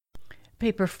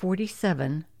Paper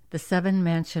 47, The Seven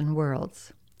Mansion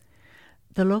Worlds.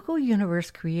 The local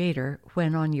universe creator,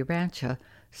 when on Urantia,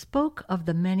 spoke of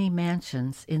the many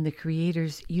mansions in the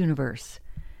creator's universe.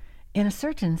 In a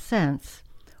certain sense,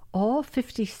 all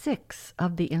 56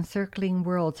 of the encircling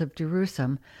worlds of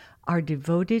Jerusalem are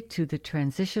devoted to the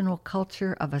transitional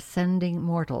culture of ascending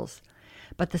mortals,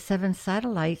 but the 7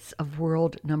 satellites of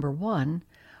world number 1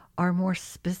 are more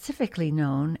specifically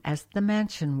known as the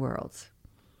mansion worlds.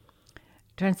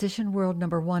 Transition world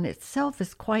number 1 itself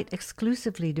is quite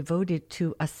exclusively devoted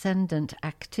to ascendant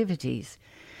activities,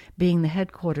 being the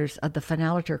headquarters of the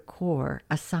Finaliter Corps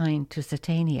assigned to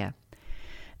Satania.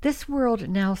 This world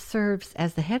now serves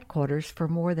as the headquarters for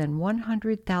more than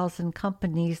 100,000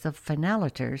 companies of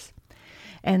Finaliters,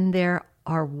 and there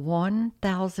are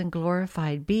 1,000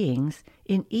 glorified beings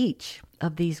in each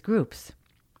of these groups.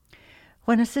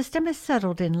 When a system is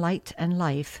settled in light and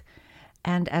life,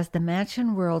 and as the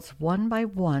mansion worlds one by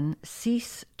one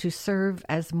cease to serve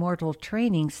as mortal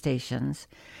training stations,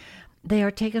 they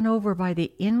are taken over by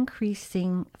the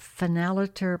increasing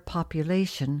Finaliter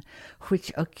population,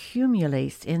 which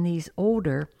accumulates in these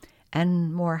older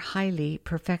and more highly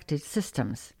perfected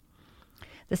systems.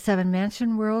 The 7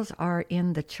 mansion worlds are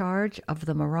in the charge of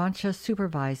the Morantia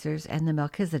supervisors and the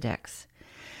Melchizedeks.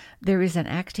 There is an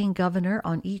acting governor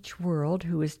on each world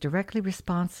who is directly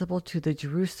responsible to the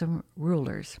Jerusalem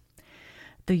rulers.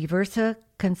 The Uversa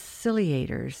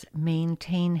conciliators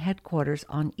maintain headquarters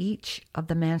on each of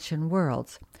the mansion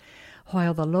worlds,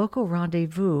 while the local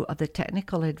rendezvous of the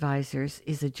technical advisors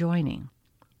is adjoining.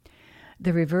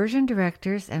 The reversion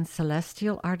directors and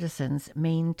celestial artisans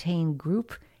maintain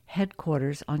group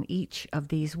headquarters on each of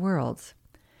these worlds.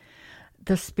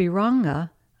 The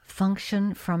Spiranga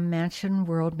function from mansion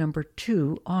world number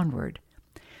 2 onward,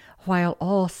 while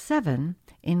all 7,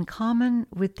 in common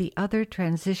with the other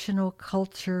transitional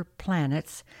culture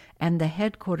planets and the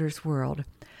headquarters world,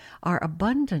 are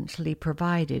abundantly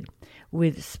provided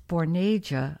with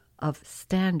spornagia of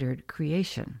standard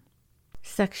creation.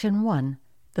 Section 1.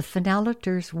 The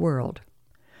Finaliters World.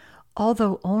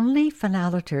 Although only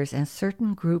Finaliters and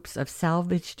certain groups of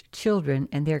salvaged children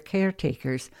and their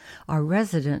caretakers are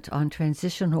resident on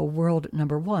Transitional World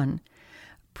number 1,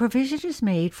 provision is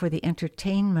made for the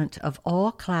entertainment of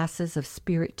all classes of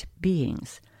spirit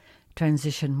beings,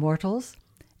 transition mortals,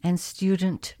 and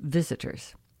student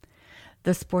visitors.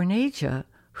 The Spornagia,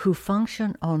 who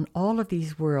function on all of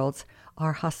these worlds,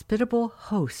 are hospitable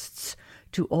hosts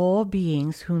to all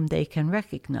beings whom they can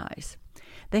recognize.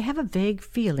 They have a vague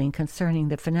feeling concerning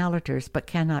the Finaliters, but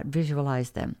cannot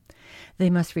visualize them. They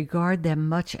must regard them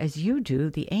much as you do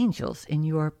the angels in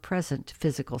your present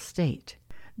physical state.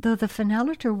 Though the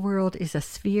Finaliter world is a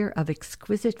sphere of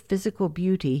exquisite physical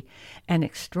beauty and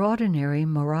extraordinary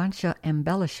Morantia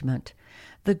embellishment,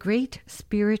 the great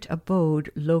spirit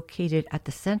abode located at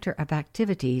the center of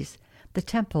activities, the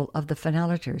temple of the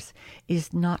Finaliters,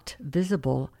 is not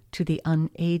visible to the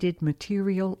unaided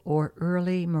material or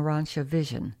early Morantia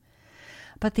vision.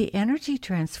 But the energy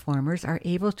transformers are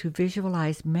able to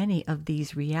visualize many of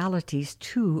these realities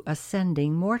to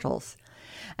ascending mortals,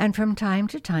 and from time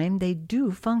to time they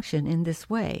do function in this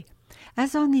way,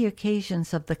 as on the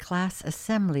occasions of the class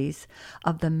assemblies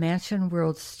of the Mansion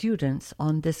World students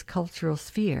on this cultural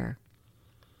sphere.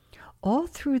 All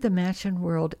through the Mansion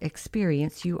World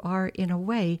experience, you are, in a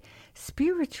way,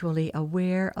 spiritually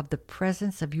aware of the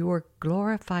presence of your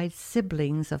glorified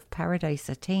siblings of paradise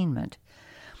attainment.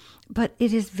 But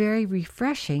it is very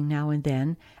refreshing now and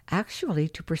then actually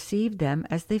to perceive them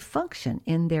as they function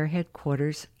in their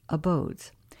headquarters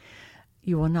abodes.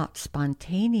 You will not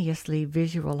spontaneously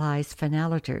visualize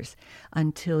Finaliters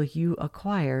until you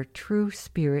acquire true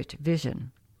spirit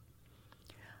vision.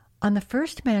 On the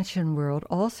first mansion world,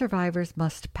 all survivors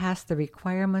must pass the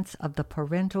requirements of the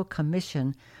parental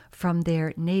commission from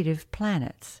their native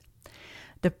planets.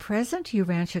 The present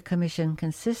Urantia Commission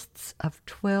consists of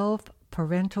 12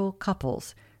 parental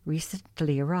couples,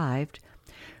 recently arrived,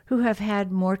 who have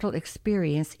had mortal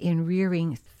experience in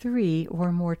rearing 3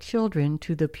 or more children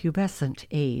to the pubescent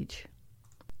age.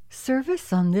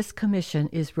 Service on this commission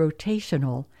is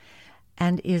rotational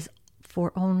and is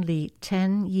for only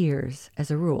 10 years as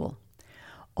a rule.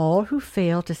 All who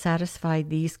fail to satisfy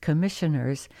these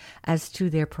commissioners as to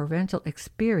their parental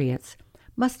experience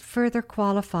must further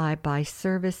qualify by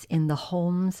service in the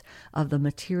homes of the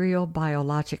material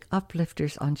biologic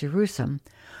uplifters on Jerusalem,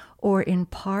 or in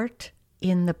part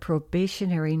in the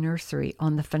probationary nursery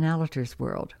on the Finaliters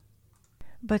world.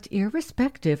 But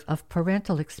irrespective of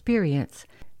parental experience,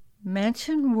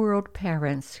 Mansion World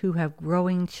parents who have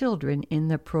growing children in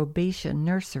the probation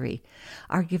nursery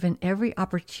are given every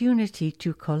opportunity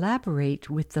to collaborate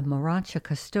with the Morancha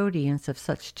custodians of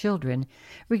such children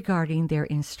regarding their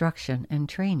instruction and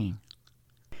training.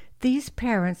 These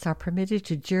parents are permitted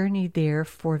to journey there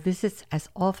for visits as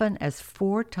often as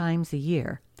 4 times a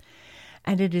year,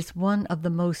 and it is one of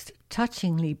the most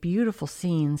touchingly beautiful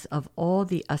scenes of all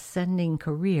the ascending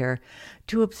career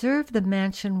to observe the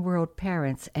Mansion World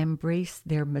parents embrace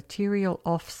their material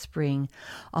offspring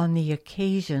on the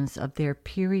occasions of their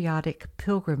periodic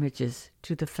pilgrimages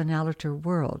to the Finaliter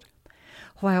world.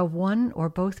 While one or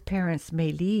both parents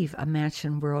may leave a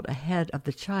Mansion World ahead of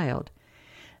the child,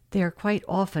 they are quite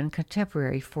often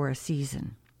contemporary for a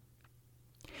season.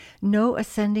 No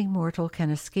ascending mortal can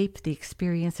escape the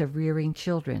experience of rearing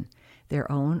children, their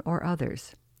own or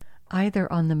others,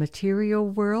 either on the material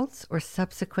worlds or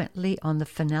subsequently on the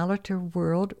Finaliter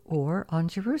world or on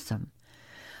Jerusalem.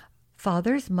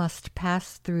 Fathers must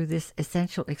pass through this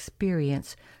essential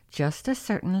experience just as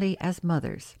certainly as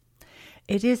mothers.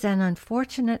 It is an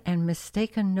unfortunate and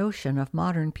mistaken notion of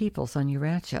modern peoples on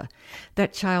Urantia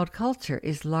that child culture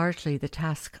is largely the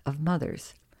task of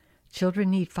mothers. Children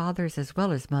need fathers as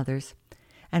well as mothers,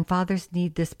 and fathers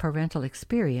need this parental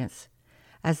experience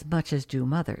as much as do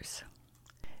mothers.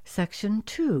 Section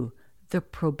 2. The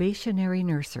Probationary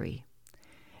Nursery.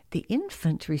 The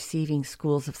infant receiving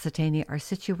schools of Satania are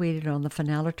situated on the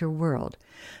Finaliter world,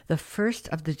 the first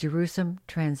of the Jerusalem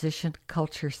transition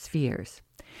culture spheres.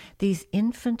 These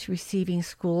infant receiving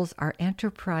schools are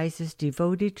enterprises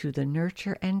devoted to the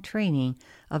nurture and training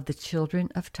of the children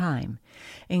of time,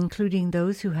 including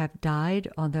those who have died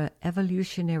on the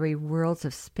evolutionary worlds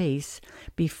of space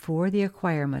before the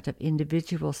acquirement of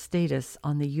individual status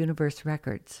on the universe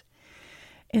records.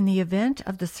 In the event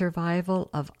of the survival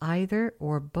of either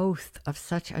or both of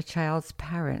such a child's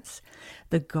parents,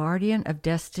 the guardian of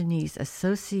destiny's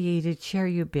associated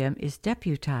cherubim is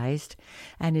deputized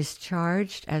and is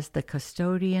charged as the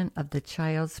custodian of the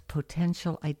child's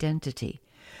potential identity,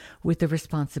 with the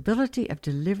responsibility of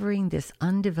delivering this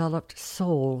undeveloped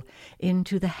soul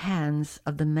into the hands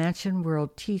of the Mansion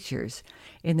World teachers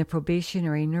in the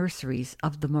probationary nurseries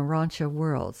of the Morancha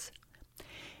worlds.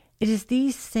 It is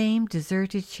these same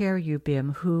deserted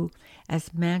cherubim who,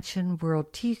 as Mansion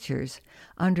World teachers,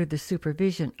 under the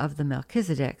supervision of the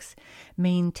Melchizedeks,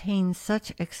 maintain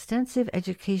such extensive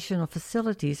educational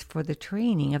facilities for the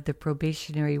training of the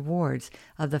probationary wards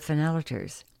of the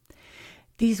Finaliters.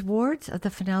 These wards of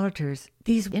the Finaliters,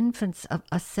 these infants of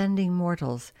ascending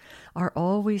mortals, are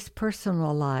always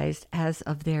personalized as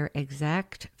of their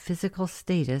exact physical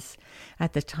status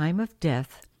at the time of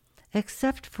death,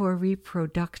 except for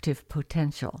reproductive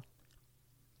potential.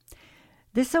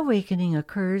 This awakening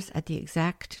occurs at the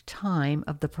exact time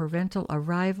of the parental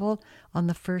arrival on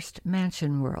the first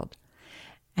Mansion World,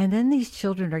 and then these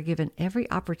children are given every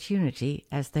opportunity,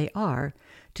 as they are,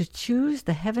 to choose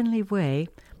the heavenly way,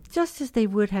 just as they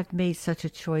would have made such a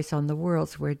choice on the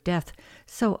worlds where death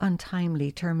so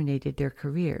untimely terminated their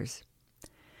careers.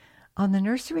 On the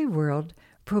nursery world,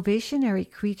 probationary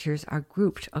creatures are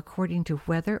grouped according to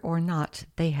whether or not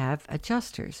they have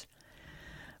adjusters.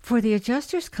 For the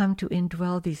adjusters come to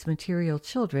indwell these material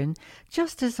children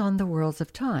just as on the worlds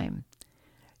of time.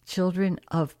 Children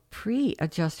of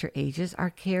pre-adjuster ages are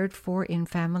cared for in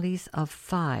families of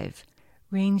 5,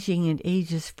 ranging in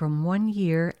ages from 1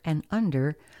 year and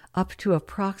under up to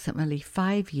approximately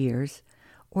 5 years,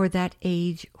 or that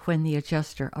age when the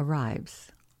adjuster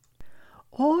arrives.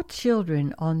 All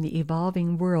children on the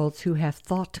evolving worlds who have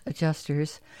thought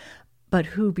adjusters, but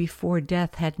who before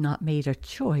death had not made a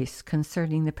choice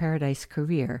concerning the paradise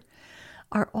career,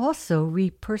 are also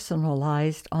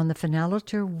repersonalized on the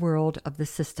Finaliter world of the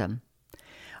system,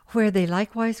 where they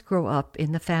likewise grow up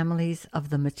in the families of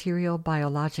the material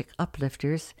biologic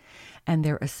uplifters and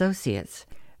their associates,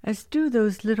 as do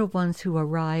those little ones who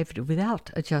arrived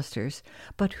without adjusters,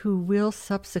 but who will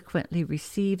subsequently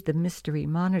receive the mystery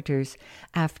monitors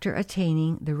after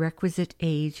attaining the requisite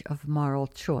age of moral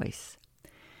choice.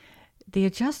 The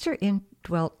adjuster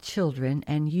indwelt children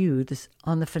and youths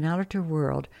on the Finaliter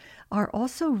world are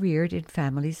also reared in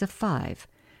families of 5,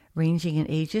 ranging in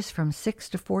ages from 6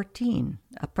 to 14,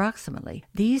 approximately.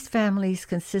 These families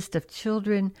consist of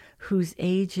children whose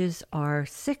ages are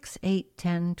 6, 8,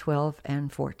 10, 12,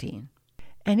 and 14.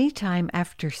 Any time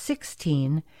after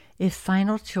 16, if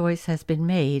final choice has been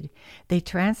made, they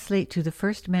translate to the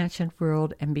first Mansion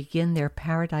world and begin their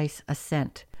paradise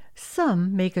ascent.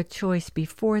 Some make a choice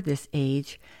before this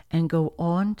age and go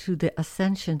on to the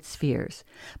ascension spheres,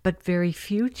 but very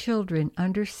few children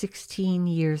under 16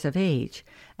 years of age,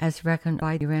 as reckoned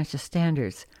by Urantia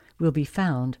standards, will be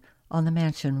found on the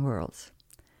mansion worlds.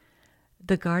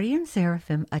 The guardian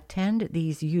seraphim attend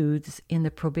these youths in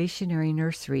the probationary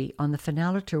nursery on the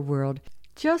Finaliter world,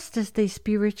 just as they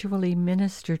spiritually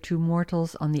minister to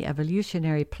mortals on the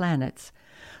evolutionary planets,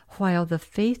 while the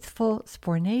faithful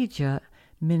Spornagia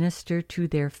minister to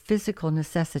their physical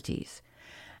necessities.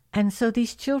 And so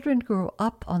these children grow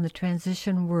up on the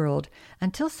transition world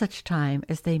until such time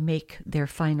as they make their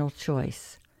final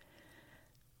choice.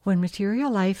 When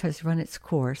material life has run its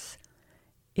course,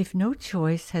 if no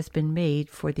choice has been made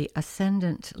for the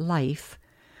ascendant life,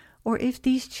 or if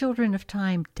these children of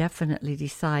time definitely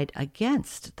decide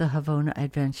against the Havona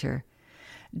adventure,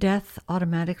 death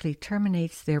automatically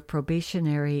terminates their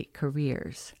probationary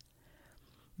careers.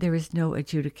 There is no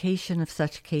adjudication of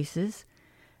such cases.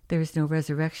 There is no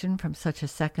resurrection from such a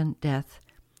second death.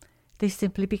 They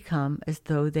simply become as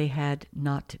though they had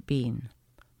not been.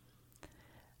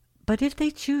 But if they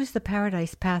choose the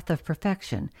paradise path of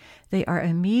perfection, they are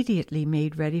immediately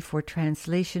made ready for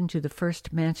translation to the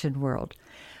first mansion world,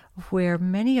 where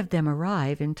many of them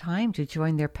arrive in time to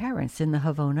join their parents in the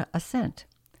Havona ascent.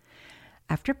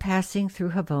 After passing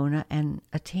through Havona and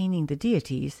attaining the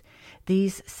deities,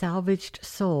 these salvaged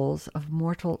souls of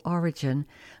mortal origin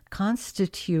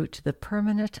constitute the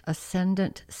permanent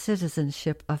ascendant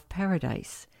citizenship of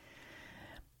paradise.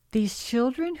 These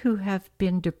children who have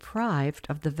been deprived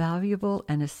of the valuable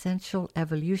and essential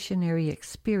evolutionary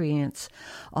experience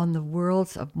on the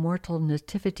worlds of mortal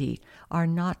nativity are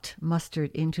not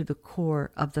mustered into the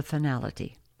core of the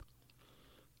finality.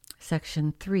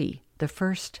 Section 3. The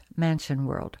first mansion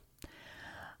world.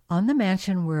 On the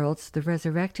mansion worlds, the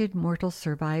resurrected mortal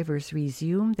survivors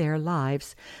resume their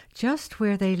lives just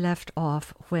where they left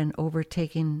off when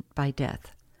overtaken by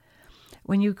death.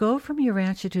 When you go from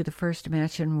Urantia to the first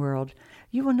mansion world,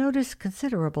 you will notice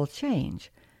considerable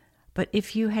change. But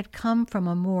if you had come from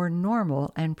a more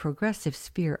normal and progressive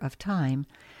sphere of time,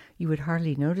 you would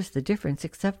hardly notice the difference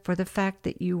except for the fact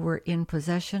that you were in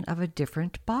possession of a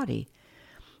different body.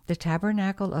 The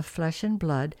tabernacle of flesh and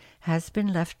blood has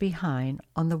been left behind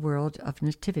on the world of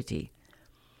nativity.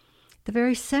 The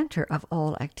very center of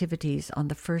all activities on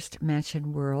the first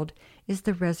mansion world is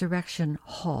the resurrection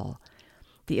hall,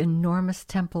 the enormous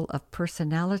temple of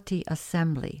personality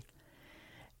assembly.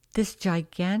 This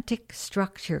gigantic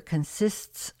structure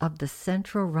consists of the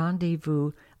central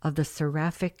rendezvous of the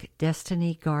seraphic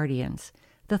destiny guardians,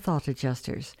 the thought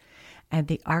adjusters, and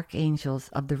the archangels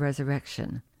of the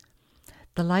resurrection.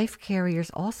 The life carriers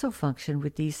also function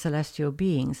with these celestial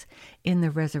beings in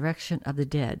the resurrection of the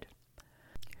dead.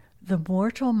 The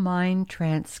mortal mind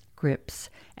transcripts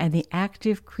and the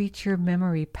active creature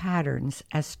memory patterns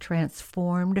as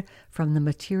transformed from the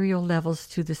material levels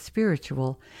to the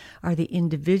spiritual are the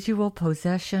individual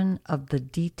possession of the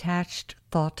detached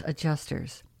thought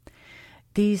adjusters.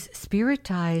 These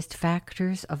spiritized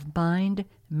factors of mind,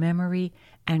 memory,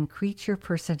 and creature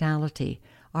personality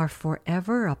are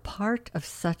forever a part of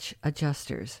such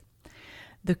adjusters.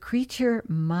 The creature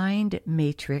mind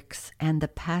matrix and the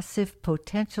passive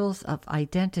potentials of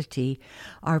identity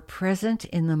are present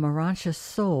in the Morantia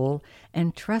soul,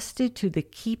 entrusted to the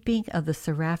keeping of the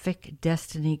seraphic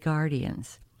destiny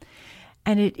guardians.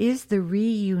 And it is the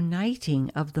reuniting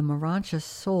of the Morantia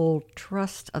soul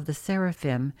trust of the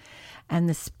seraphim and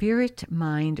the spirit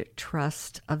mind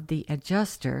trust of the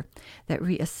adjuster that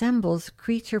reassembles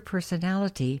creature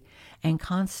personality and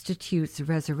constitutes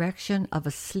resurrection of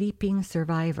a sleeping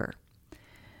survivor.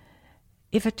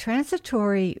 If a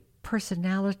transitory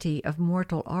personality of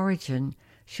mortal origin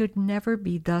should never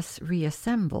be thus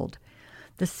reassembled,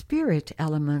 the spirit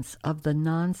elements of the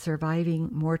non-surviving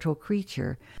mortal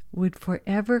creature would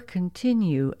forever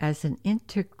continue as an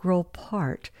integral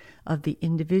part of the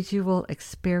individual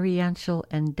experiential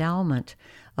endowment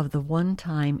of the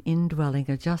one-time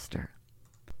indwelling adjuster.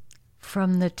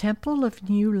 From the temple of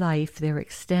new life there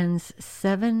extends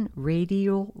 7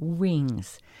 radial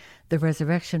wings, the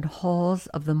resurrection halls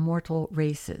of the mortal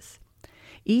races.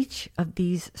 Each of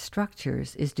these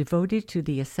structures is devoted to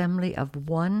the assembly of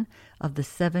one of the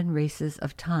 7 races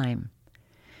of time.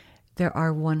 There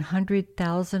are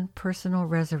 100,000 personal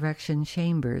resurrection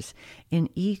chambers in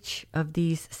each of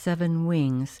these 7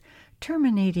 wings,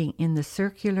 terminating in the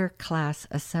circular class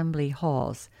assembly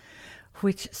halls,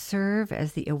 which serve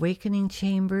as the awakening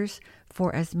chambers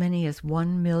for as many as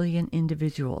 1 million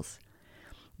individuals.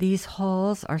 These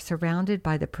halls are surrounded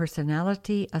by the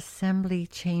personality assembly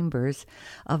chambers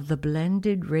of the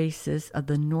blended races of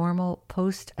the normal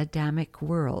post-Adamic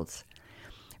worlds.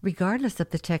 Regardless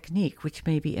of the technique which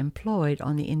may be employed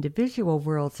on the individual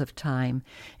worlds of time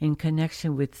in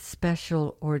connection with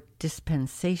special or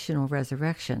dispensational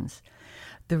resurrections,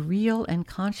 the real and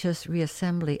conscious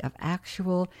reassembly of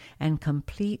actual and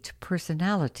complete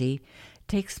personality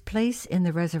takes place in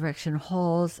the resurrection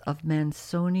halls of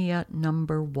Mansonia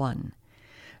number 1.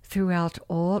 Throughout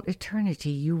all eternity,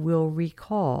 you will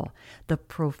recall the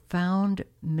profound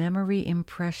memory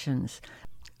impressions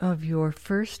of your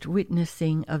first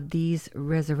witnessing of these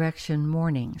resurrection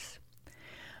mornings.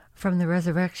 From the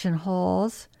resurrection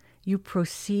halls, you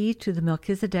proceed to the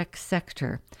Melchizedek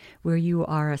sector, where you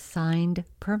are assigned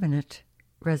permanent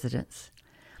residence.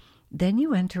 Then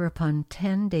you enter upon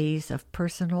 10 days of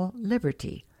personal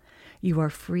liberty. You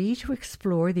are free to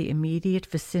explore the immediate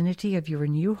vicinity of your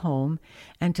new home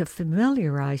and to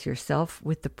familiarize yourself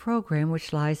with the program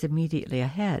which lies immediately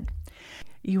ahead.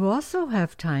 You also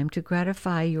have time to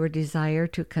gratify your desire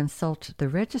to consult the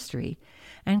registry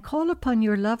and call upon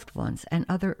your loved ones and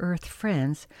other earth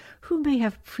friends who may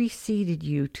have preceded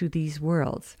you to these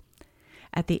worlds.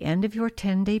 At the end of your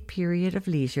 10-day period of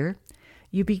leisure,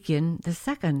 you begin the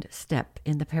second step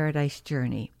in the paradise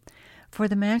journey, for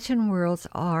the mansion worlds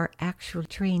are actual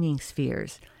training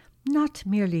spheres, not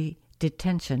merely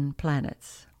detention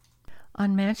planets.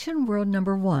 On mansion world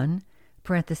number 1,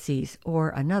 parentheses, or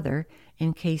another,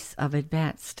 in case of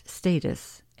advanced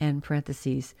status, end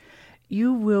parentheses,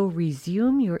 you will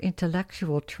resume your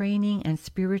intellectual training and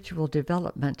spiritual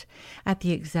development at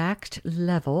the exact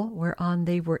level whereon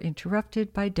they were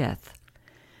interrupted by death.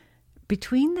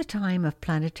 Between the time of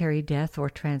planetary death or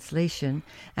translation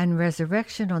and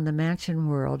resurrection on the mansion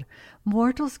world,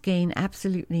 mortals gain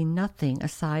absolutely nothing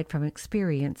aside from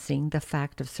experiencing the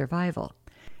fact of survival.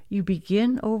 You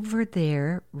begin over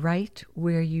there right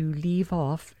where you leave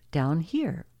off down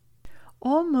here.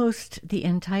 Almost the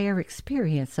entire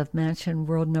experience of Mansion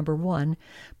World number 1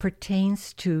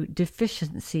 pertains to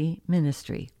deficiency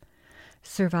ministry.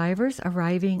 Survivors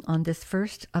arriving on this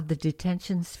first of the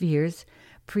detention spheres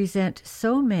present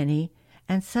so many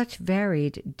and such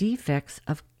varied defects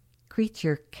of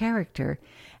creature character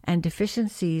and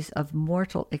deficiencies of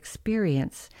mortal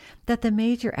experience that the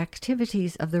major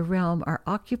activities of the realm are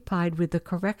occupied with the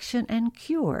correction and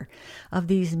cure of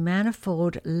these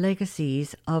manifold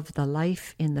legacies of the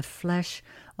life in the flesh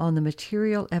on the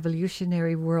material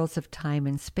evolutionary worlds of time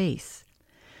and space.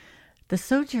 The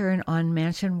sojourn on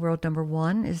Mansion World number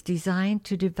 1 is designed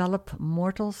to develop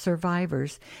mortal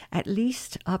survivors at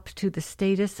least up to the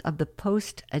status of the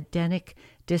post-Edenic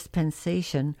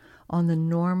dispensation on the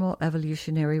normal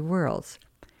evolutionary worlds.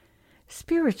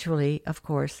 Spiritually, of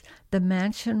course, the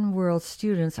Mansion World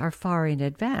students are far in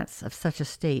advance of such a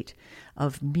state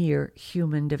of mere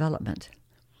human development.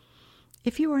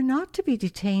 If you are not to be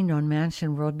detained on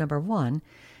Mansion World number 1,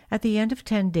 at the end of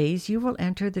 10 days you will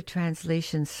enter the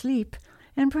translation sleep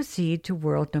and proceed to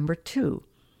world number 2.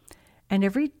 And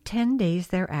every 10 days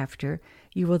thereafter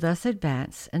you will thus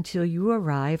advance until you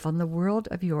arrive on the world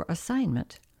of your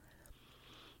assignment.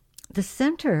 The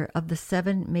center of the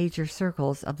 7 major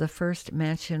circles of the first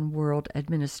Mansion World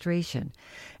administration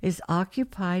is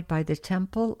occupied by the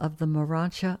Temple of the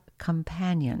Morantia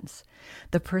Companions,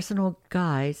 the personal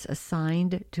guides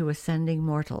assigned to ascending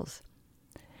mortals.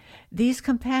 These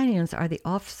companions are the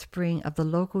offspring of the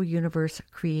local universe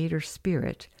creator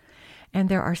spirit, and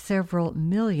there are several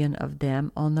million of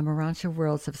them on the Morantia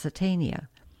worlds of Satania.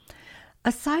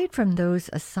 Aside from those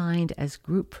assigned as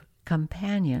group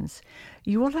companions,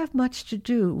 you will have much to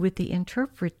do with the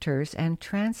interpreters and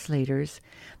translators,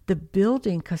 the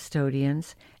building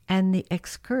custodians, and the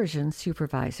excursion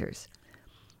supervisors.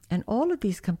 And all of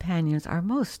these companions are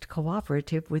most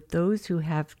cooperative with those who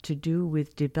have to do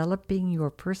with developing your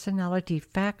personality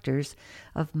factors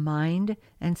of mind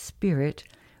and spirit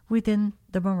within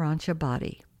the Morantia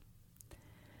body.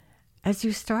 As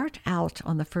you start out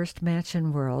on the first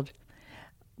Mansion world,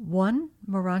 one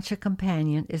Morantia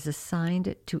companion is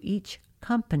assigned to each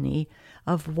company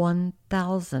of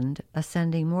 1,000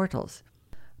 ascending mortals.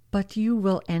 But you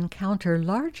will encounter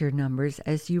larger numbers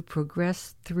as you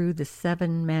progress through the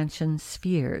 7 mansion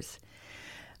spheres.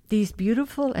 These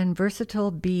beautiful and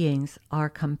versatile beings are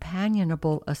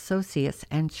companionable associates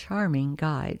and charming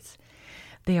guides.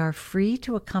 They are free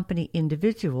to accompany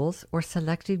individuals or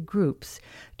selected groups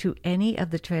to any of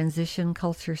the transition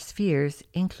culture spheres,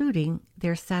 including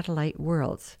their satellite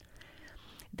worlds.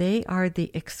 They are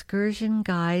the excursion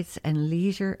guides and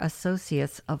leisure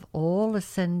associates of all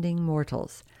ascending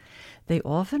mortals. They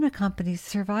often accompany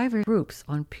survivor groups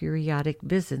on periodic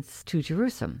visits to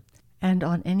Jerusalem. And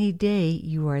on any day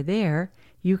you are there,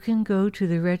 you can go to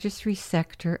the registry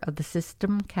sector of the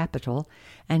system capital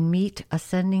and meet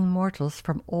ascending mortals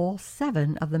from all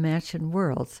 7 of the mansion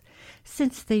worlds,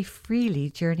 since they freely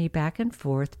journey back and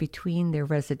forth between their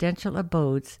residential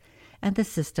abodes and the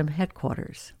system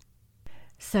headquarters.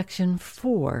 Section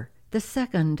 4. The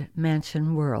second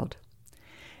mansion world.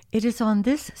 It is on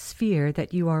this sphere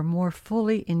that you are more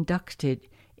fully inducted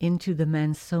into the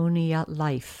Mansonia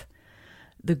life.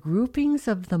 The groupings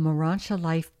of the Morantia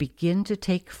life begin to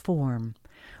take form.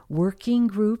 Working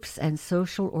groups and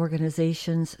social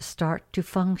organizations start to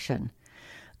function.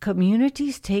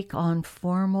 Communities take on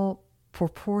formal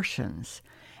proportions,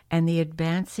 and the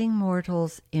advancing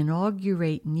mortals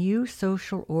inaugurate new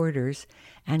social orders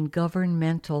and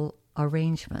governmental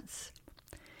arrangements.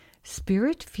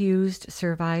 Spirit-fused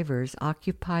survivors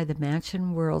occupy the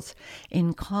mansion worlds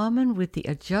in common with the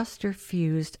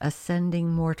adjuster-fused ascending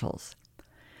mortals.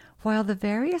 While the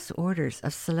various orders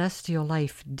of celestial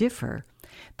life differ,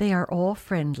 they are all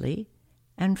friendly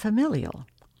and familial.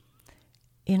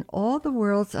 In all the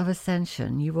worlds of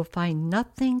ascension, you will find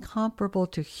nothing comparable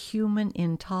to human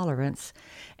intolerance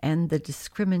and the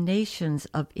discriminations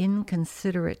of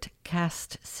inconsiderate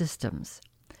caste systems.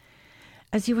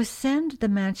 As you ascend the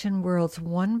mansion worlds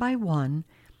one by one,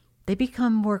 they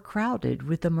become more crowded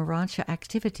with the Morantia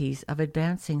activities of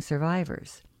advancing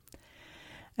survivors.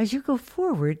 As you go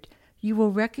forward, you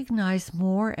will recognize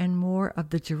more and more of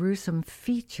the Jerusalem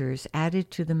features added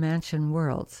to the mansion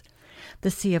worlds.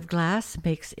 The Sea of Glass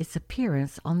makes its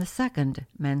appearance on the second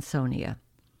Mansonia.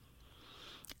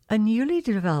 A newly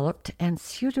developed and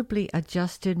suitably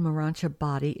adjusted Morantia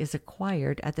body is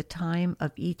acquired at the time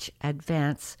of each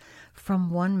advance from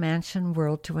one mansion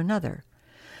world to another.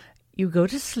 You go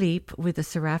to sleep with the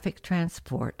seraphic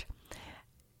transport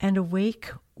and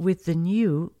awake with the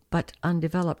new but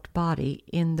undeveloped body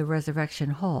in the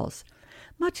resurrection halls,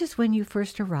 much as when you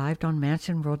first arrived on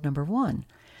Mansion World number 1,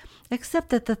 except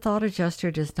that the thought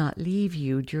adjuster does not leave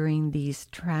you during these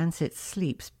transit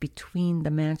sleeps between the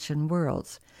mansion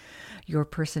worlds. Your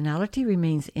personality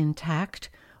remains intact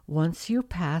once you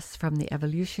pass from the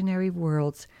evolutionary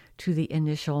worlds to the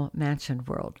initial mansion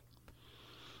world.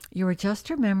 Your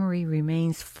adjuster memory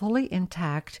remains fully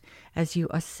intact as you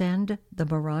ascend the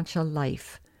Morantia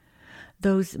life.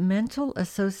 Those mental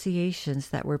associations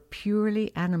that were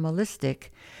purely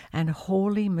animalistic and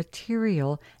wholly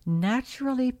material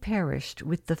naturally perished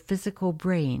with the physical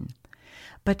brain.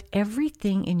 But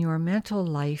everything in your mental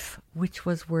life which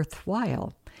was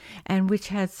worthwhile and which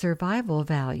had survival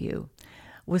value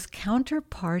was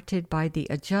counterparted by the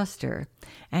adjuster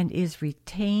and is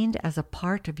retained as a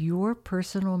part of your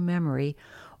personal memory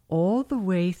all the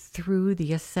way through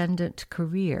the ascendant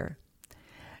career.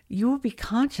 You will be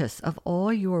conscious of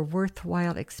all your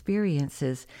worthwhile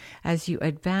experiences as you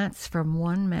advance from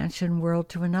one mansion world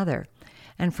to another,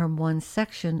 and from one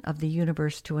section of the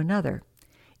universe to another,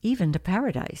 even to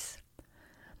paradise.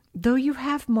 Though you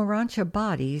have Morantia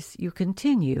bodies, you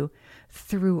continue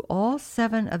through all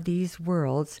 7 of these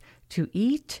worlds to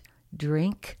eat,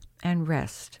 drink, and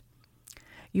rest.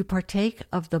 You partake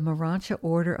of the Morantia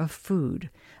order of food,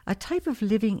 a type of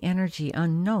living energy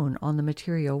unknown on the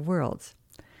material worlds.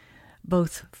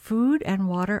 Both food and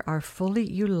water are fully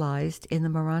utilized in the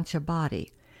Morantia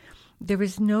body. There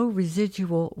is no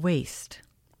residual waste.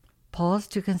 Pause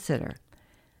to consider.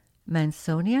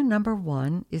 Mansonia number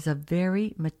 1 is a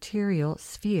very material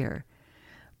sphere,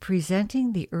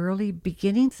 presenting the early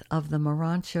beginnings of the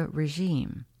Morantia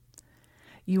regime.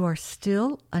 You are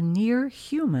still a near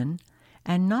human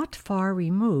and not far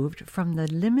removed from the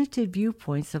limited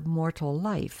viewpoints of mortal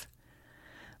life.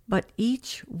 But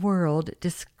each world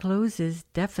discloses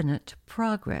definite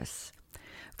progress.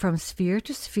 From sphere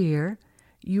to sphere,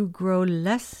 you grow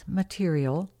less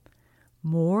material,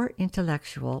 more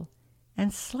intellectual,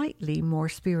 and slightly more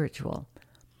spiritual.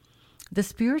 The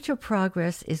spiritual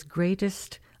progress is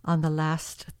greatest on the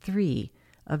last 3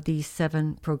 of these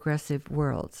 7 progressive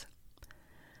worlds.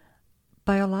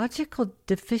 Biological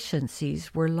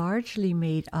deficiencies were largely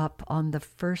made up on the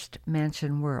first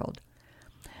mansion world.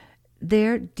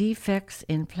 Their defects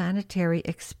in planetary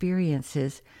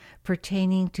experiences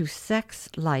pertaining to sex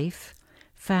life,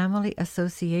 family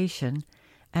association,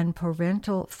 and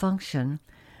parental function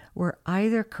were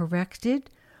either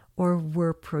corrected or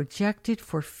were projected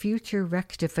for future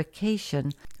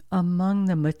rectification among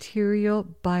the material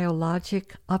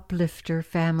biologic uplifter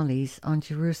families on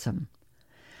Jerusalem.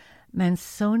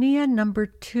 Mansonia number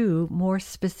 2 more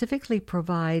specifically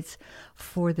provides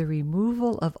for the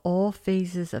removal of all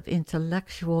phases of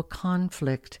intellectual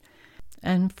conflict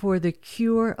and for the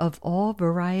cure of all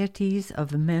varieties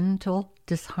of mental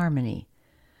disharmony.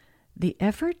 The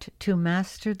effort to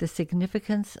master the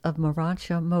significance of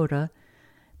Morantia Moda,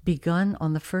 begun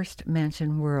on the first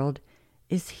mansion world,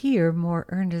 is here more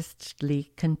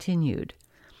earnestly continued.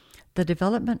 The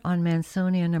development on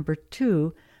Mansonia number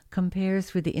 2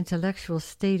 compares with the intellectual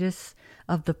status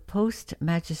of the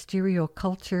post-magisterial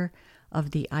culture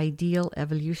of the ideal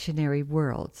evolutionary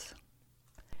worlds.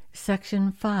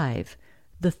 Section 5.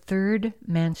 The Third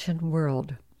Mansion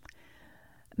World.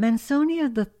 Mansonia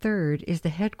III is the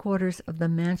headquarters of the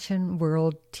Mansion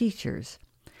World teachers.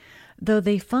 Though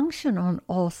they function on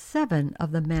all 7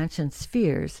 of the Mansion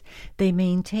spheres, they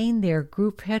maintain their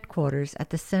group headquarters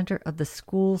at the center of the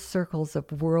school circles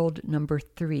of World Number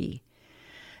 3.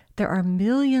 There are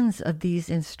millions of these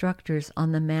instructors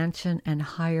on the Mansion and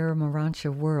higher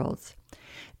Morancha worlds.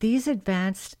 These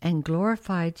advanced and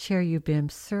glorified cherubim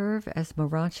serve as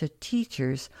Morancha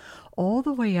teachers all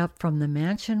the way up from the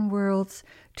Mansion worlds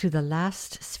to the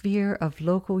last sphere of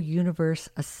local universe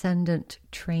ascendant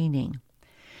training.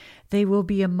 They will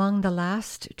be among the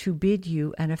last to bid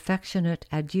you an affectionate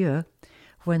adieu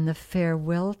when the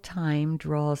farewell time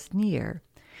draws near,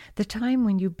 the time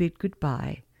when you bid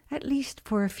goodbye, at least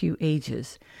for a few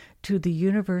ages, to the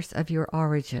universe of your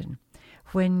origin,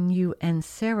 when you and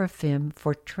Seraphim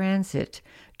for transit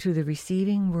to the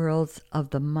receiving worlds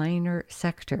of the minor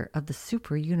sector of the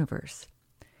super universe.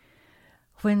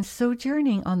 When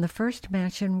sojourning on the first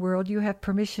Mansion world, you have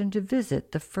permission to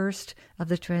visit the first of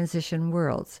the transition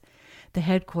worlds, the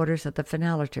headquarters of the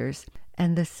Finaliters,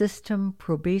 and the system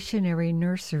probationary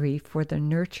nursery for the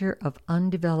nurture of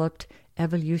undeveloped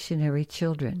evolutionary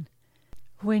children.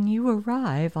 When you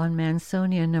arrive on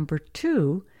Mansonia number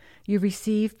 2, you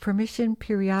receive permission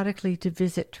periodically to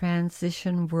visit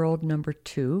Transition World number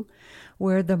 2,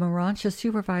 where the Morancha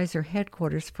Supervisor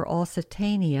headquarters for all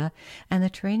Satania and the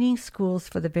training schools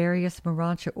for the various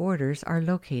Morancha orders are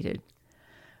located.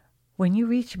 When you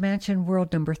reach Mansion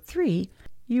World number 3,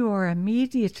 you are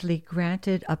immediately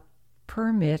granted a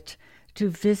permit to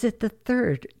visit the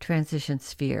 3rd transition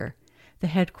sphere, the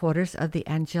headquarters of the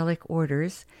angelic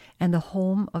orders and the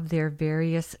home of their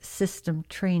various system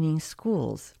training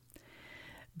schools.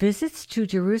 Visits to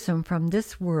Jerusalem from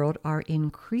this world are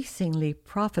increasingly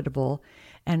profitable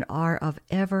and are of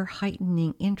ever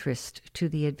heightening interest to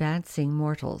the advancing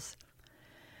mortals.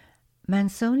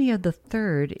 Mansonia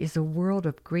III is a world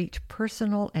of great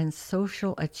personal and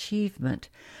social achievement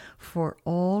for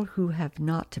all who have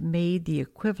not made the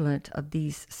equivalent of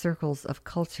these circles of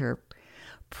culture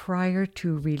prior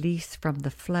to release from the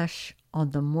flesh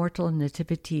on the mortal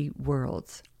nativity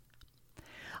worlds.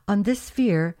 On this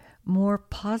sphere, more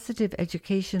positive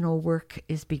educational work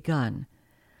is begun.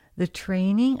 The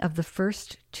training of the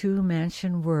first 2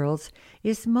 Mansion worlds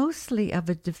is mostly of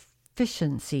a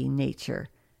deficiency nature,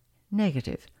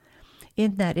 negative,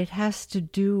 in that it has to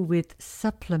do with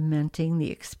supplementing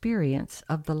the experience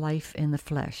of the life in the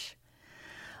flesh.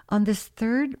 On this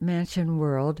 3rd Mansion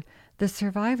world, the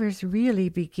survivors really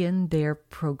begin their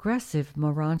progressive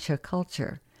Morancha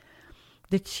culture.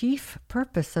 The chief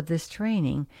purpose of this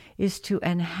training is to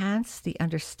enhance the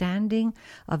understanding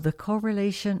of the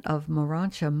correlation of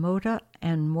Morancha moda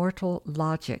and mortal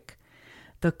logic,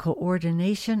 the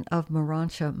coordination of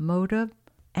Morancha moda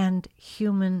and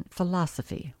human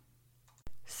philosophy.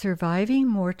 Surviving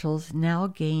mortals now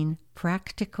gain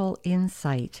practical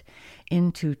insight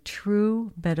into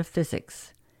true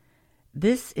metaphysics.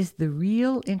 This is the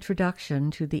real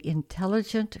introduction to the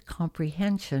intelligent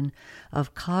comprehension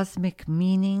of cosmic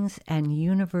meanings and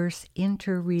universe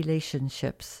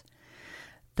interrelationships.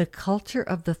 The culture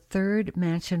of the 3rd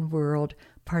Mansion world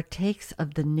partakes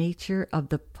of the nature of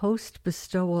the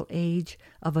post-bestowal age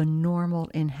of a normal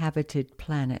inhabited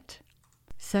planet.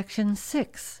 Section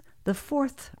 6. The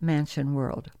 4th Mansion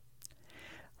world.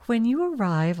 When you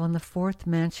arrive on the 4th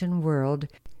Mansion world,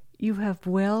 you have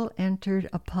well entered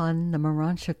upon the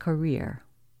Morancha career.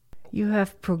 You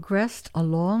have progressed a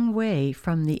long way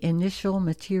from the initial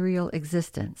material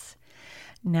existence.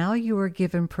 Now you are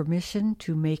given permission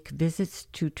to make visits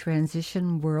to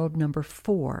Transition World number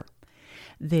 4,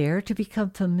 there to become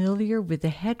familiar with the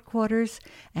headquarters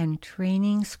and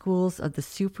training schools of the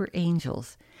super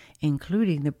angels,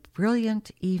 including the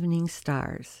brilliant evening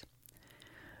stars.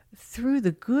 Through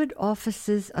the good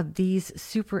offices of these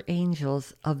super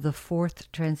angels of the 4th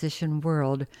transition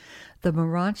world, the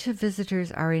Morancha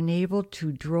visitors are enabled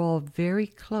to draw very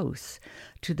close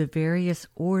to the various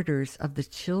orders of the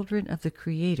children of the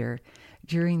Creator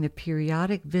during the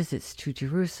periodic visits to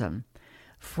Jerusalem,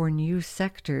 for new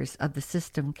sectors of the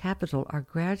system capital are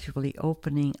gradually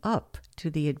opening up to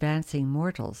the advancing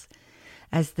mortals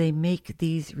as they make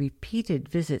these repeated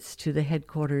visits to the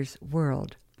headquarters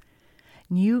world.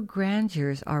 New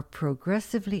grandeurs are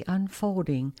progressively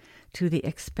unfolding to the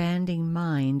expanding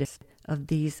mind of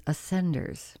these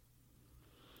ascenders.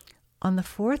 On the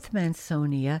fourth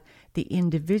Mansonia, the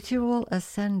individual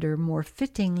ascender more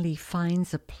fittingly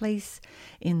finds a place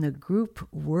in the group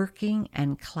working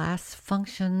and class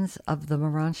functions of the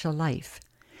Morantia life.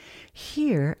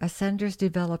 Here, ascenders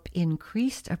develop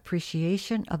increased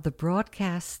appreciation of the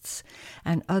broadcasts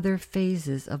and other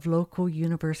phases of local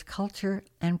universe culture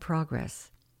and progress.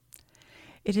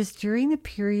 It is during the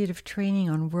period of training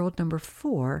on world number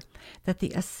 4 that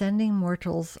the ascending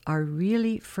mortals are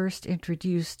really first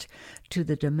introduced to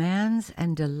the demands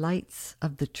and delights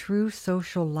of the true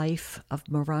social life of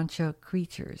Morantia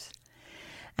creatures.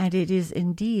 And it is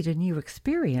indeed a new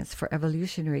experience for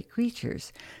evolutionary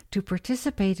creatures to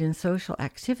participate in social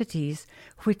activities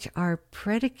which are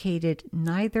predicated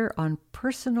neither on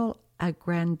personal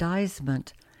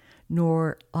aggrandizement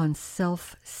nor on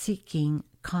self-seeking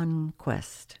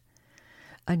conquest.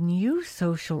 A new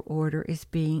social order is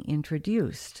being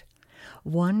introduced,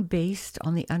 one based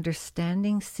on the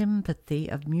understanding sympathy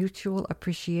of mutual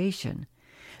appreciation,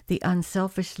 the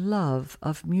unselfish love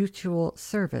of mutual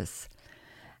service,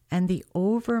 and the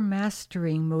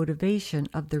overmastering motivation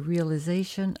of the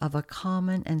realization of a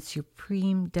common and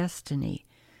supreme destiny,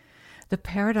 the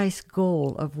paradise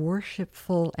goal of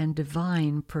worshipful and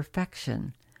divine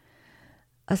perfection.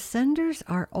 Ascenders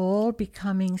are all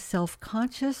becoming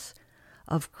self-conscious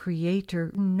of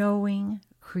Creator knowing,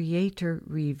 Creator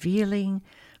revealing,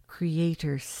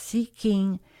 Creator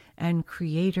seeking, and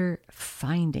Creator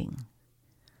finding.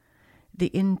 The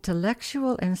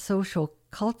intellectual and social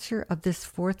culture of this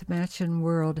fourth mansion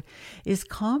world is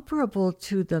comparable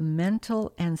to the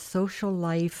mental and social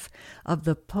life of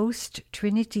the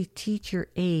post-Trinity teacher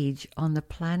age on the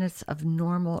planets of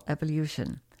normal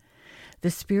evolution. The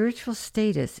spiritual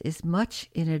status is much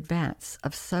in advance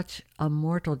of such a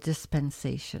mortal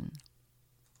dispensation.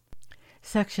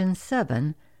 Section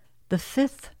 7. The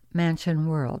Fifth Mansion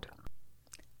World.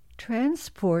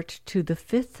 Transport to the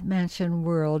Fifth Mansion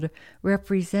World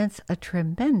represents a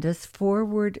tremendous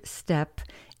forward step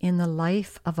in the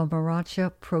life of a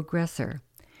Morantia progressor.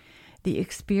 The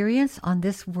experience on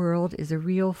this world is a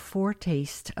real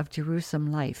foretaste of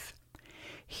Jerusalem life.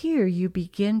 Here you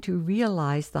begin to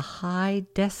realize the high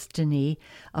destiny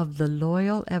of the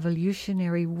loyal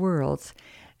evolutionary worlds,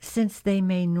 since they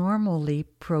may normally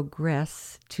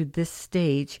progress to this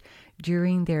stage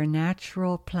during their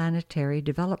natural planetary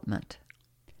development.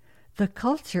 The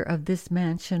culture of this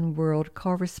mansion world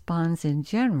corresponds in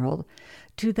general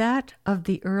to that of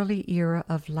the early era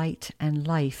of light and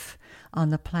life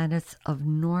on the planets of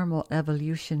normal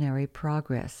evolutionary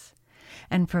progress.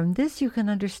 And from this you can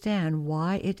understand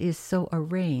why it is so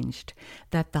arranged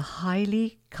that the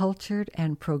highly cultured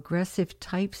and progressive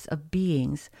types of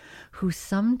beings who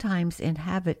sometimes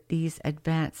inhabit these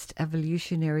advanced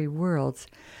evolutionary worlds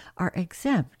are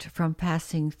exempt from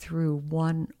passing through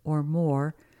one or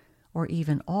more, or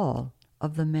even all,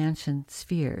 of the mansion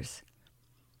spheres.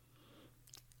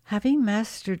 Having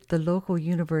mastered the local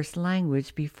universe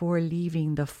language before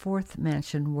leaving the fourth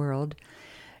mansion world,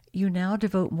 you now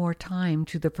devote more time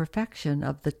to the perfection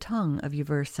of the tongue of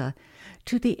Uversa,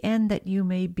 to the end that you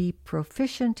may be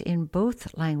proficient in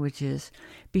both languages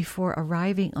before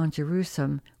arriving on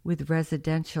Jerusalem with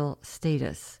residential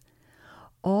status.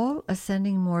 All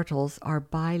ascending mortals are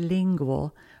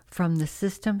bilingual from the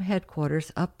system headquarters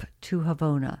up to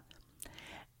Havona,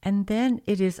 and then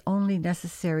it is only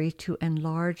necessary to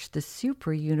enlarge the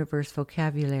super-universe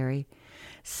vocabulary,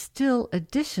 still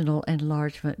additional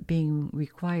enlargement being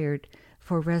required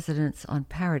for residence on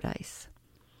Paradise.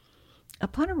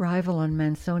 Upon arrival on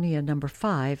Mansonia number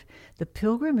 5, the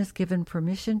pilgrim is given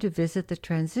permission to visit the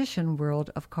transition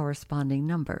world of corresponding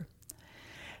number.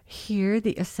 Here,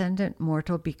 the ascendant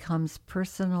mortal becomes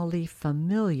personally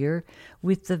familiar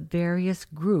with the various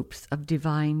groups of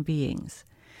divine beings.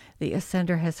 The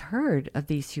ascender has heard of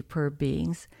these superb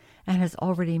beings and has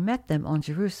already met them on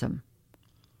Jerusalem,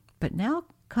 but now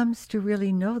comes to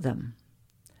really know them.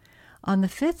 On the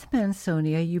fifth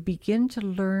Mansonia, you begin to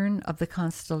learn of the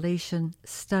constellation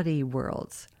study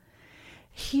worlds.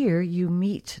 Here you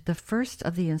meet the first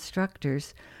of the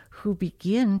instructors who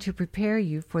begin to prepare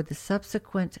you for the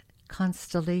subsequent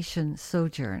constellation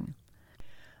sojourn.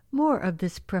 More of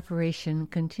this preparation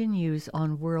continues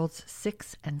on worlds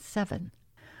 6 and 7,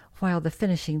 while the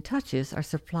finishing touches are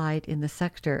supplied in the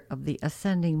sector of the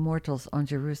ascending mortals on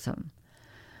Jerusalem.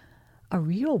 A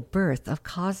real birth of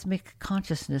cosmic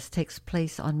consciousness takes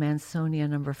place on Mansonia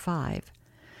number 5.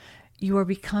 You are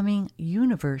becoming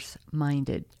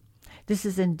universe-minded. This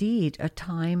is indeed a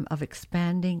time of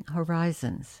expanding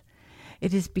horizons.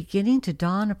 It is beginning to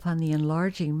dawn upon the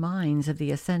enlarging minds of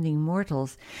the ascending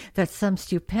mortals that some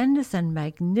stupendous and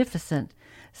magnificent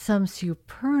Some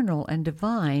supernal and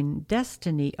divine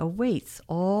destiny awaits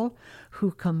all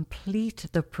who complete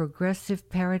the progressive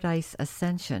paradise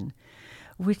ascension,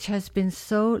 which has been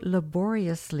so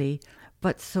laboriously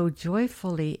but so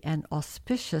joyfully and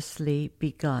auspiciously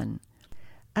begun.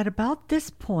 At about this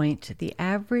point, the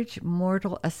average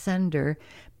mortal ascender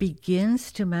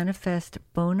begins to manifest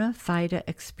bona fide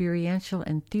experiential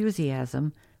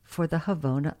enthusiasm for the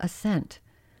Havona ascent.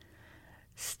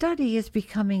 Study is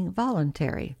becoming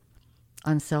voluntary,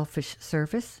 unselfish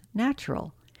service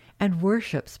natural, and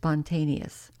worship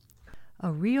spontaneous.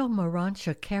 A real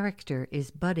Morontia character is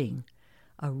budding.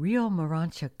 A real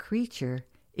Morontia creature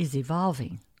is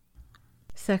evolving.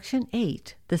 Section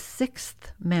 8, the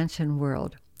sixth mansion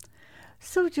world.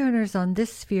 Sojourners on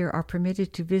this sphere are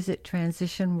permitted to visit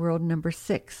transition world number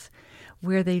 6,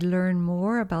 where they learn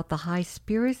more about the high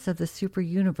spirits of the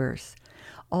super-universe,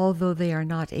 although they are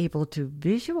not able to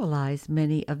visualize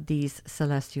many of these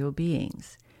celestial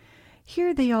beings.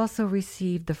 Here they also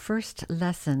receive the first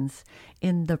lessons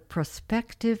in the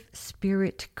prospective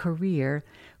spirit career,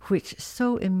 which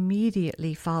so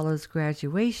immediately follows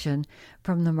graduation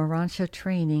from the Morontia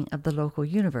training of the local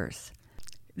universe.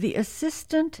 The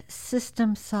assistant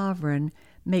system sovereign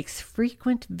makes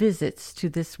frequent visits to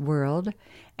this world,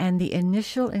 and the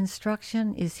initial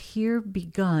instruction is here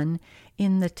begun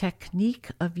in the technique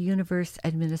of universe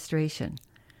administration.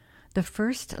 The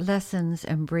first lessons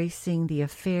embracing the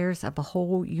affairs of a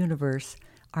whole universe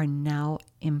are now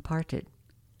imparted.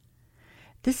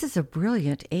 This is a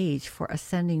brilliant age for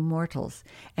ascending mortals,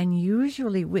 and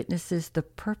usually witnesses the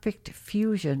perfect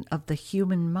fusion of the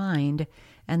human mind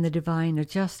and the divine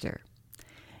adjuster.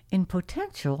 In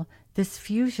potential, this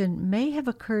fusion may have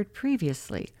occurred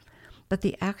previously, but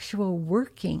the actual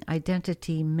working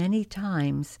identity many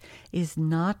times is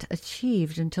not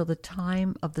achieved until the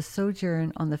time of the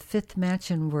sojourn on the fifth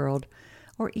mansion world,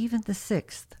 or even the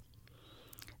sixth.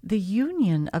 The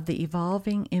union of the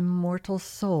evolving immortal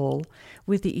soul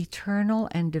with the eternal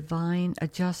and divine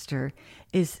adjuster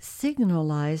is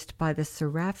signalized by the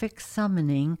seraphic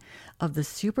summoning of the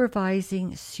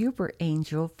supervising super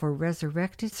angel for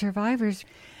resurrected survivors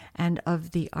and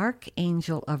of the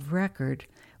archangel of record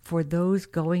for those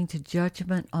going to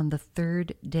judgment on the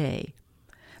third day.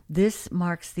 This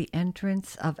marks the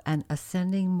entrance of an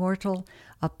ascending mortal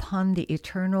upon the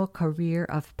eternal career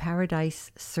of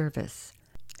paradise service.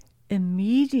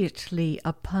 Immediately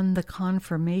upon the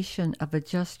confirmation of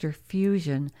adjuster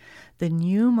fusion, the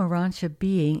new Morontia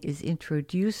being is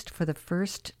introduced for the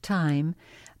first time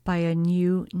by a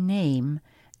new name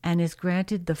and is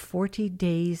granted the 40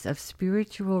 days of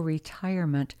spiritual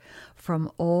retirement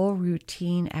from all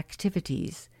routine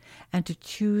activities, and to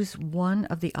choose one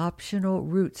of the optional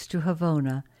routes to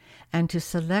Havona, and to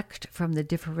select from the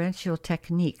differential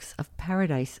techniques of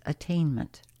paradise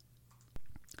attainment.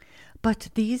 But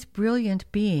these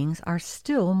brilliant beings are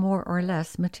still more or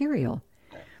less material.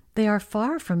 They are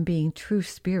far from being true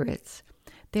spirits.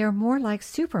 They are more like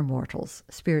supermortals,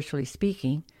 spiritually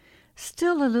speaking,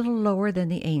 still a little lower than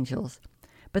the angels,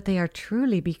 but they are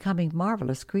truly becoming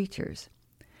marvelous creatures.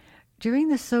 During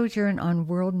the sojourn on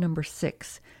world number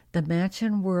 6, the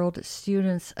mansion world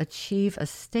students achieve a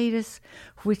status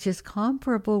which is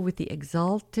comparable with the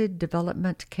exalted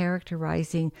development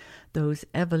characterizing those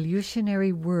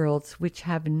evolutionary worlds which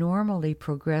have normally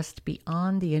progressed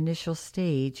beyond the initial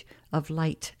stage of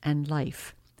light and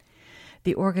life.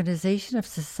 The organization of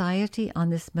society on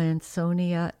this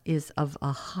Mansonia is of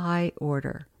a high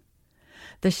order.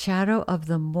 The shadow of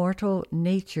the mortal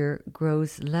nature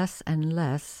grows less and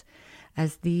less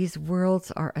as these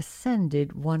worlds are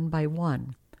ascended one by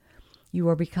one. You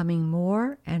are becoming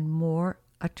more and more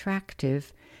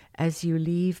attractive as you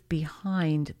leave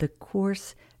behind the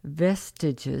coarse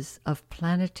vestiges of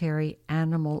planetary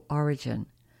animal origin.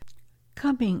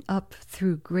 Coming up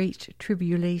through great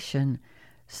tribulation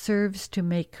serves to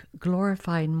make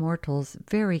glorified mortals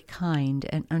very kind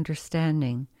and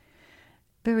understanding,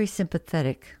 very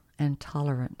sympathetic and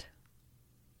tolerant.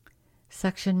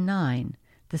 Section 9.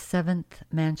 The seventh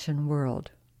mansion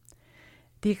world.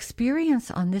 The experience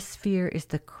on this sphere is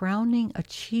the crowning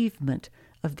achievement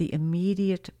of the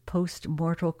immediate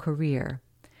post-mortal career.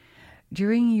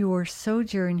 During your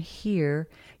sojourn here,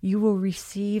 you will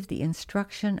receive the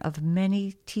instruction of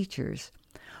many teachers,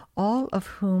 all of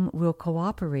whom will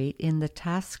cooperate in the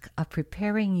task of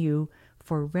preparing you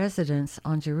for residence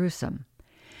on Jerusalem.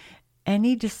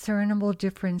 Any discernible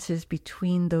differences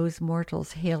between those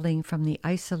mortals hailing from the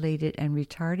isolated and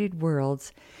retarded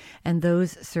worlds and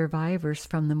those survivors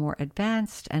from the more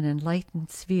advanced and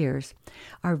enlightened spheres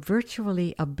are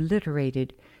virtually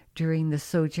obliterated during the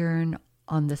sojourn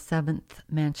on the seventh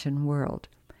mansion world.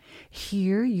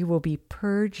 Here you will be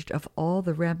purged of all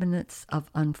the remnants of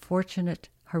unfortunate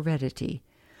heredity,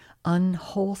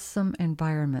 unwholesome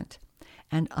environment,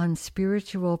 and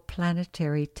unspiritual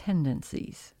planetary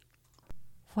tendencies.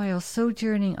 While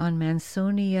sojourning on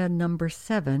Mansonia number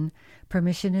 7,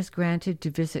 permission is granted to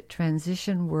visit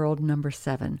Transition World number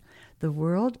 7, the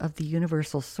world of the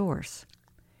Universal Source.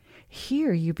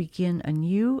 Here you begin a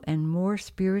new and more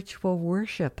spiritual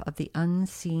worship of the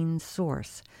unseen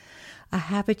Source, a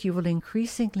habit you will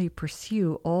increasingly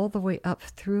pursue all the way up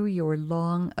through your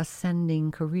long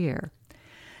ascending career.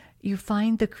 You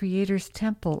find the Creator's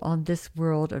temple on this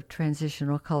world of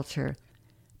transitional culture,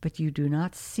 but you do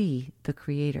not see the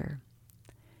Creator.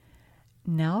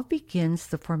 Now begins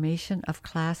the formation of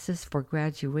classes for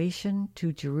graduation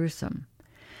to Jerusalem.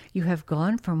 You have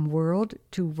gone from world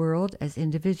to world as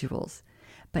individuals,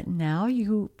 but now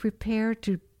you prepare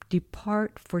to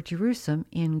depart for Jerusalem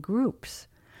in groups,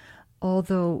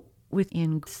 although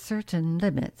within certain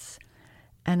limits.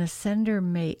 An ascender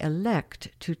may elect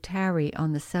to tarry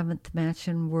on the seventh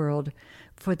mansion world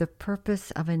for the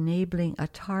purpose of enabling a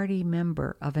tardy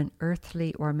member of an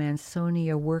earthly or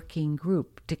Mansonia working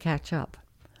group to catch up.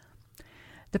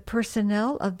 The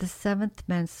personnel of the seventh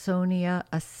Mansonia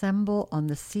assemble on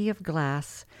the Sea of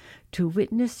Glass to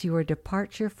witness your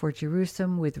departure for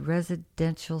Jerusalem with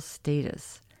residential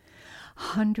status.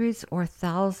 Hundreds or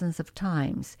thousands of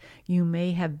times you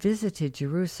may have visited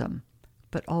Jerusalem,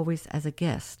 but always as a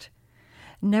guest.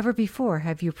 Never before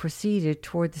have you proceeded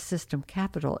toward the system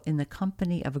capital in the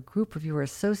company of a group of your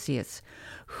associates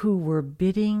who were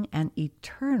bidding an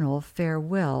eternal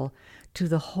farewell to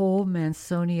the whole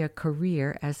Mansonia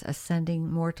career as ascending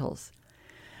mortals.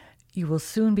 You will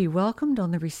soon be welcomed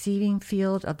on the receiving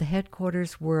field of the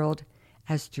headquarters world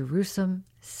as Jerusalem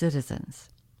citizens.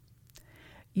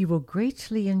 You will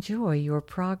greatly enjoy your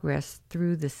progress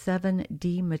through the 7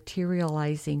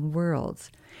 dematerializing worlds.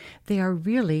 They are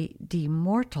really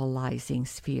demortalizing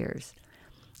spheres.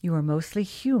 You are mostly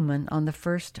human on the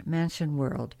first mansion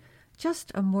world,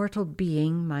 just a mortal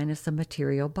being minus a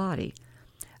material body,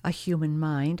 a human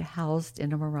mind housed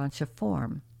in a Morantia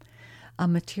form, a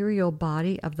material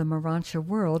body of the Morantia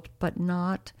world, but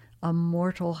not a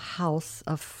mortal house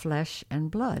of flesh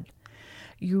and blood.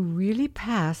 You really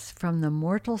pass from the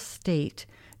mortal state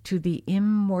to the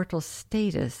immortal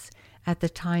status at the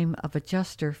time of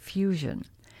adjuster fusion,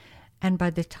 and by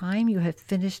the time you have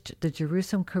finished the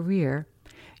Jerusalem career,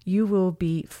 you will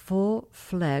be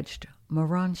full-fledged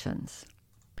Morantians.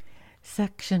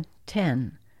 Section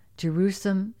 10.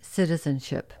 Jerusalem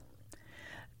Citizenship.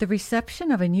 The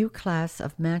reception of a new class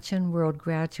of Mansion World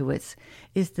graduates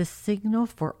is the signal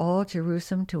for all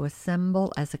Jerusalem to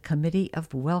assemble as a committee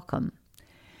of welcome.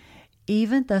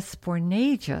 Even the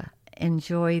Spornagia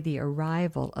enjoy the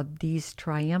arrival of these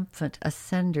triumphant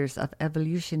ascenders of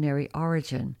evolutionary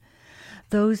origin,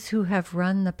 those who have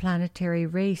run the planetary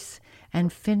race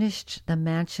and finished the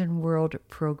Mansion World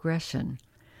progression.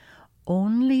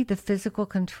 Only the physical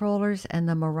controllers and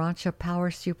the Morantia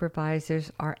power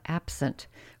supervisors are absent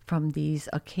from these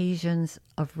occasions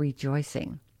of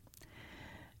rejoicing.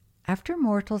 After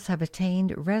mortals have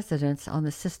attained residence on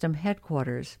the system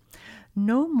headquarters,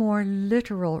 no more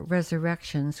literal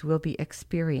resurrections will be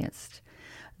experienced.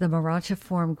 The Morantia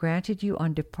form granted you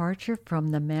on departure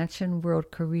from the Mansion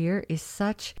World career is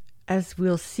such as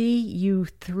will see you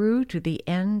through to the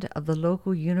end of the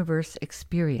local universe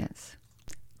experience.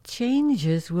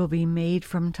 Changes will be made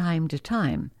from time to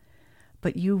time,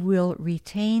 but you will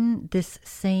retain this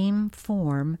same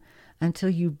form until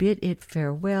you bid it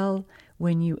farewell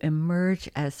when you emerge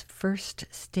as first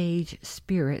stage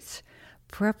spirits,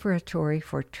 preparatory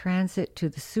for transit to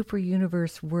the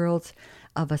super-universe worlds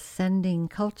of ascending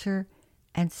culture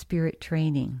and spirit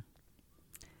training.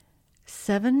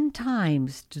 7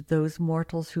 times do those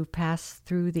mortals who pass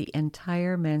through the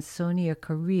entire Mansonia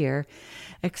career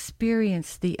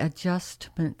experience the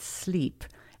adjustment sleep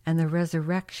and the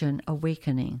resurrection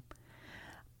awakening.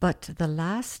 But the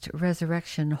last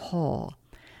resurrection hall,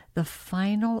 the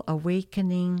final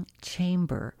awakening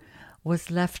chamber,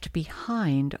 was left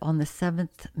behind on the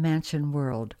 7th mansion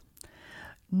world.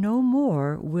 No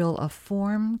more will a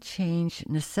form change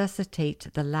necessitate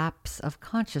the lapse of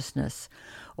consciousness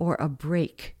or a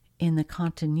break in the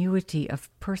continuity of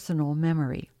personal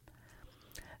memory.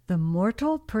 The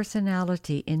mortal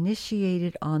personality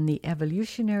initiated on the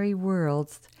evolutionary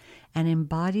worlds and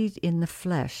embodied in the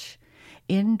flesh,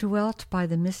 indwelt by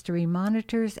the mystery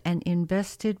monitors and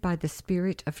invested by the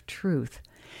spirit of truth,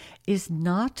 is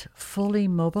not fully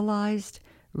mobilized,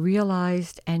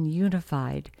 realized, and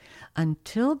unified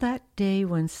until that day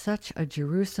when such a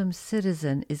Jerusalem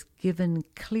citizen is given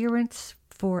clearance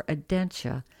for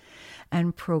Adentia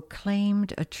and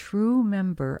proclaimed a true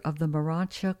member of the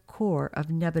Morantia Corps of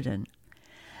Nebadon,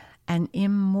 an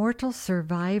immortal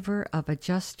survivor of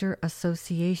Adjuster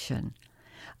Association,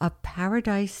 a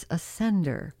Paradise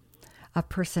Ascender, a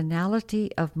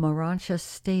personality of Morantia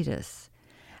status,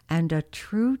 and a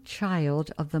true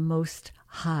child of the Most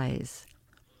Highs.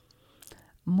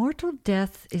 Mortal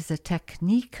death is a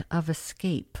technique of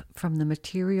escape from the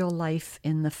material life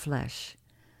in the flesh,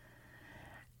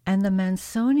 and the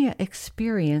Mansonia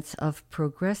experience of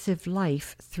progressive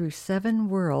life through 7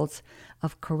 worlds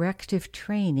of corrective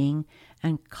training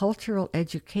and cultural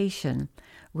education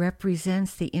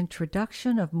represents the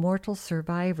introduction of mortal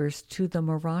survivors to the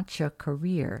Morantia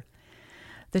career,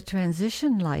 the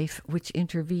transition life which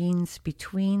intervenes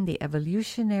between the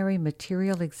evolutionary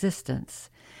material existence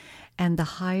and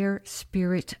the higher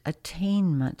spirit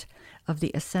attainment of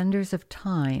the ascenders of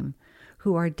time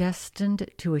who are destined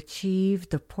to achieve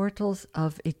the portals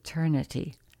of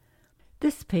eternity.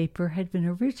 This paper had been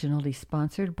originally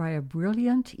sponsored by a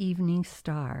brilliant evening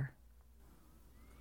star.